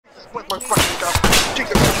Where's my fucking gun?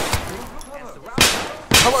 Jesus!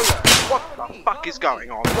 Hello there! What the fuck is going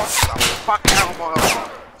on? What the fuck? How am I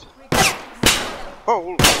alive?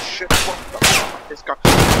 Holy shit, what the fuck is going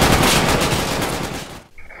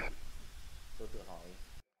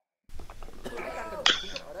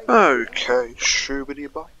on? Okay, shoobity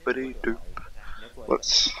boppity doop.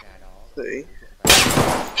 Let's see.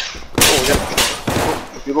 Oh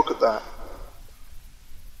yeah, if you look at that.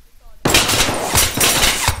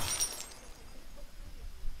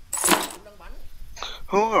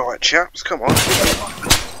 Alright chaps, come on.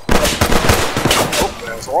 Oh,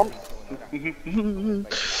 there's one.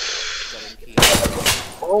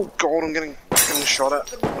 Oh god, I'm getting fucking shot at.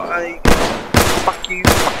 Hey, fuck you,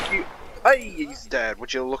 fuck you. Hey, he's dead.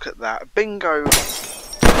 Would you look at that? Bingo.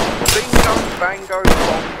 Bingo, bango,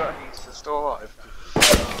 bongo. He's still alive.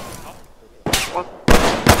 What?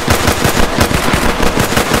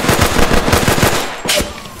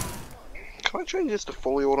 Can I change this to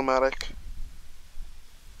fully automatic?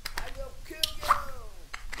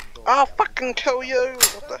 I'll fucking kill you!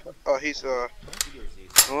 What the? Oh, he's well,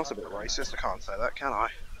 that's a bit racist. I can't say that, can I?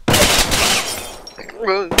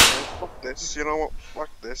 Well, fuck this. You know what?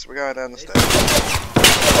 Fuck this. We're going down the stairs. I'm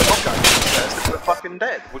not going down the stairs because we're fucking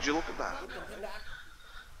dead. Would you look at that?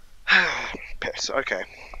 Piss. Okay.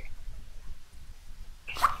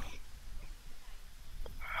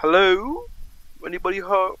 Hello? Anybody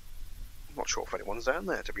home? I'm not sure if anyone's down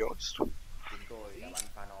there, to be honest.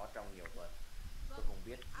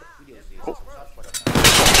 Oh.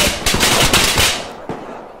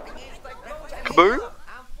 Kaboom!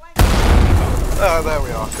 Oh, there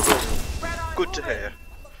we are, kaboom. Good to hear.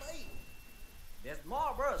 There's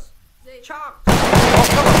more, bros. Chalk. Oh,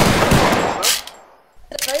 come on!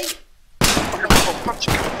 I'll punch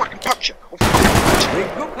you, I'll fucking punch you! I'll fucking punch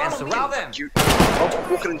you! Surround them!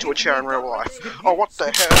 I'm walking into a chair in real life. Oh, what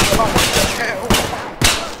the hell? Oh, what the hell?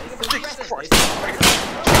 Jesus Christ!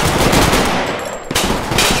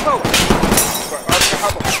 Oh! How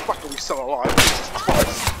the fuck are we still alive? Jesus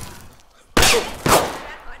Christ! Oh!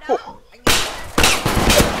 Oh!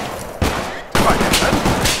 Right, then.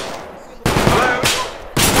 Hello?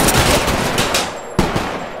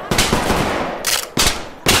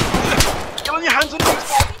 Get on your hands and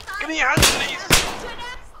knees! Get on your hands and knees!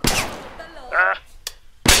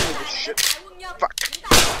 Shit! Fuck!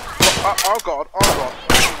 Oh god! Oh god!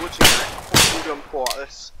 Would you done for like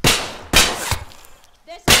this?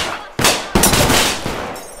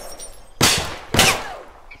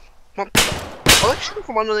 Come on. Are they shooting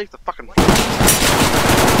from underneath the fucking...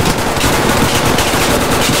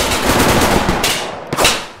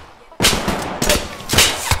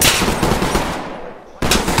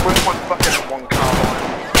 Where's my fucking M1 carbine?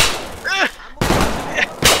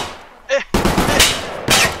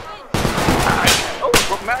 Oh, we've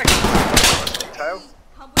got mags. Detail.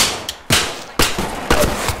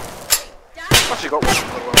 I've actually got one of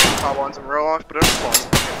the carbines in real life, but it's fine.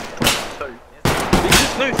 Two.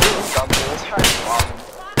 Because new through gun balls, hey, fun.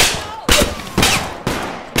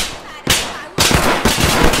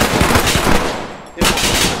 Yeah,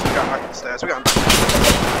 we're going back upstairs, we're going back.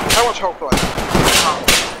 How much health do I have?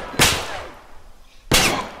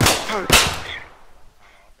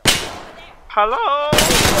 Hello?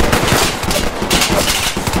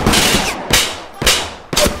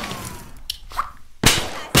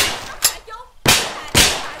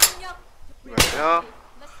 There we are.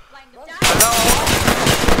 Hello?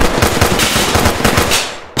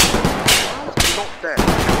 He's not dead.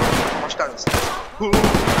 Rush downstairs.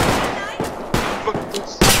 Look at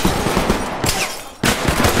this.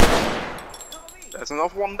 There's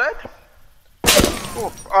another one dead.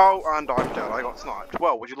 Oh, and I'm dead. I got sniped.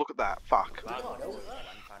 Well, would you look at that? Fuck. Okay.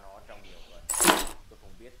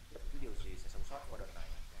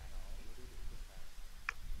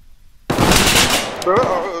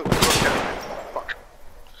 Fuck.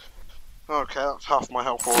 Okay, that's half my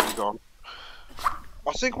health already gone.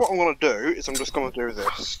 I think what I'm gonna do is I'm just gonna do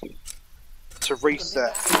this to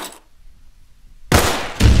reset.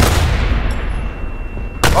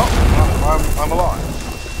 Oh, I'm alive.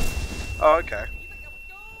 Oh, okay.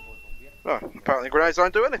 Oh, apparently grenades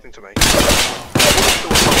don't do anything to me.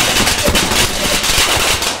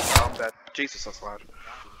 Oh, I'm dead. Jesus, that's loud.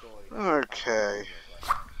 Okay.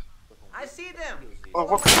 I see them. Oh,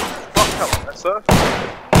 what the fuck? Hello there, sir.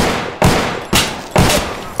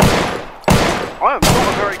 I am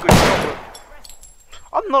not a very good shot with...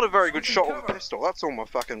 I'm not a very good shot with a pistol. That's all my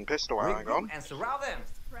fucking pistol hang on. And surround them.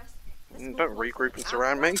 Don't regroup and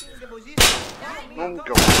surround me. Oh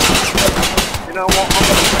god. You know what?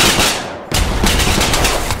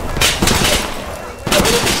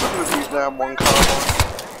 I'm gonna use now one carbine.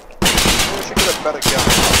 better go.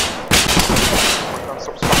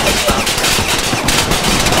 Stop fucking standing.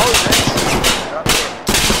 Oh, that's it.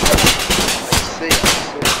 I see.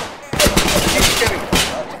 Keep getting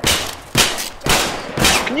that.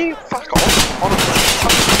 Can you fuck off? Honestly.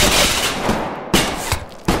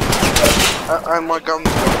 And my gun's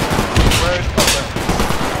gone. Where is that?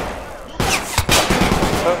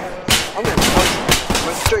 I'm getting punched.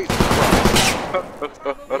 Jesus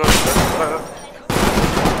Christ.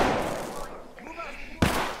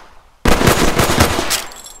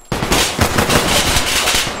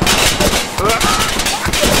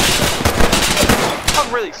 I'm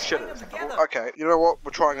really shit at this. Okay, you know what?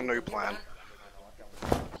 We're trying a new plan.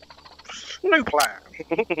 New plan.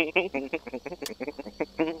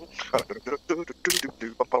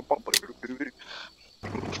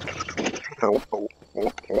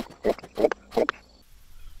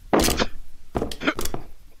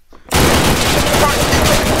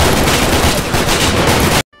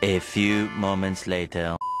 A few moments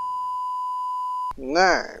later.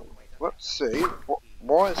 Now, let's see.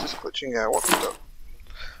 Why is this glitching out? What's the...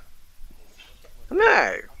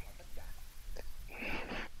 No!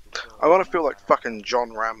 I want to feel like fucking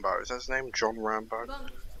John Rambo. Is that his name? John Rambo?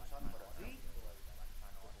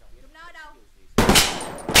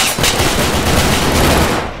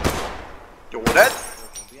 You're dead?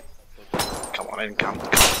 Come on in, come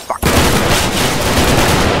fuck.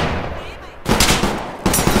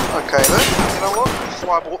 Okay then, you know what? This is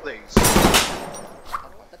why I bought these.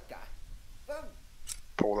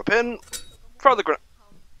 Pull the pin, throw the grenade.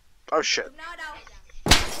 Oh shit. You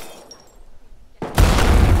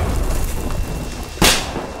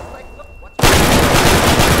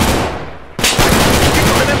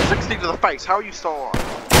got an M60 to the face, how are you still alive?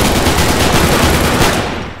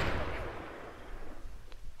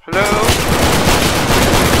 Hello?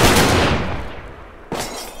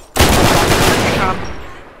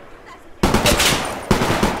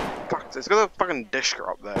 Fuck, there's got a fucking dishka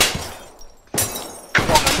up there. Come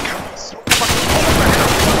on, cunts!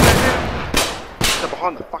 They're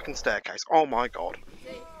behind the fucking staircase. Oh my god.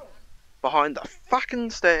 Behind the fucking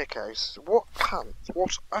staircase. What cunts?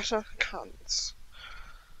 What utter cunts?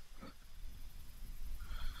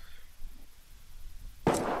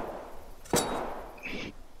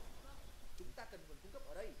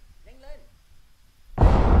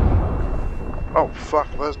 Oh fuck,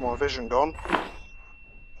 there's my vision gone.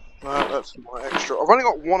 No, that's my extra. I've only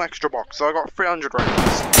got one extra box, so I got 300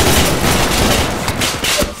 rounds.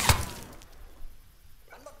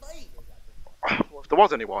 Well, if there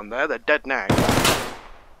was anyone there, they're dead now.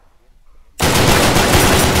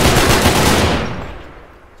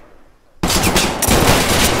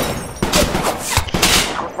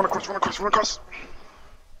 Run across.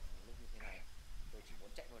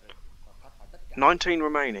 19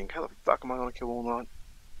 remaining. How the fuck am I gonna kill all nine?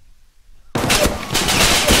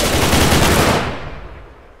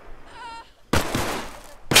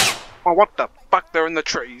 Oh, what the fuck? They're in the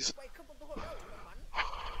trees.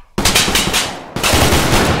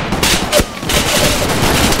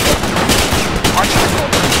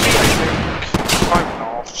 I'm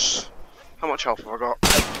not. How much health have I got?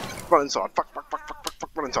 Run inside. Fuck.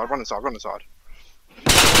 Run inside.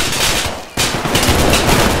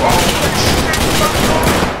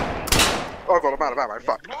 Oh god, I'm out of ammo.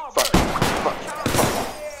 Fuck.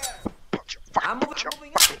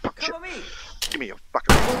 Punch you. Give me your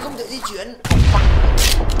fucking... Không thể di chuyển.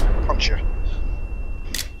 Punch you.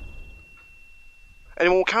 Any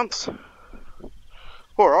more cunts?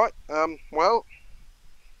 Alright, well...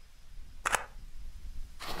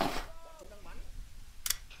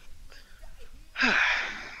 I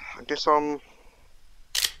guess I'm...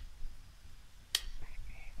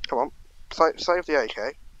 Come on, save the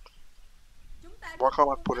AK. Why can't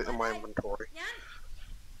I put it in my inventory?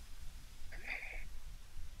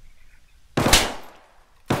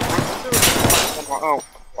 Oh,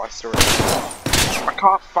 I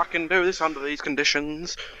can't fucking do this under these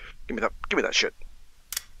conditions. Give me that shit.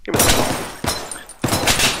 Give me that.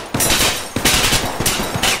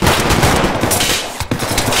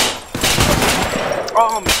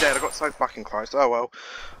 Oh, I'm dead. I got so fucking close. Oh well.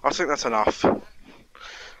 I think that's enough. You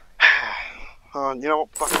know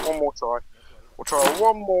what? Fuck it, one more try. We'll try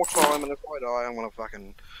one more time, and if I die, I'm gonna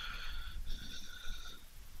fucking...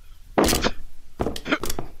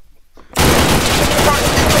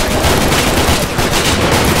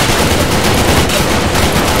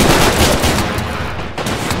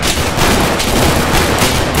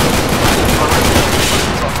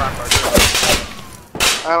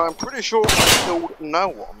 And I'm pretty sure I killed no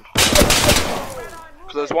one.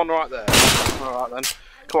 Because there's one right there. Alright then.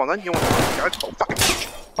 Come on then, you want to go? Oh,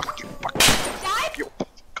 fuck you.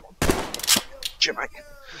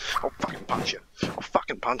 fucking punch you. I'll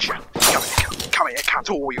fucking punch you. Come here, cunt.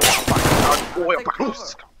 Oh, you fucking. Oh, you Take fucking.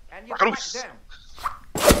 cover, and you Fucking. fight them.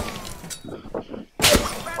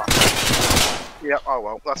 Yeah, oh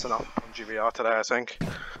well, that's enough on GVR today, I think.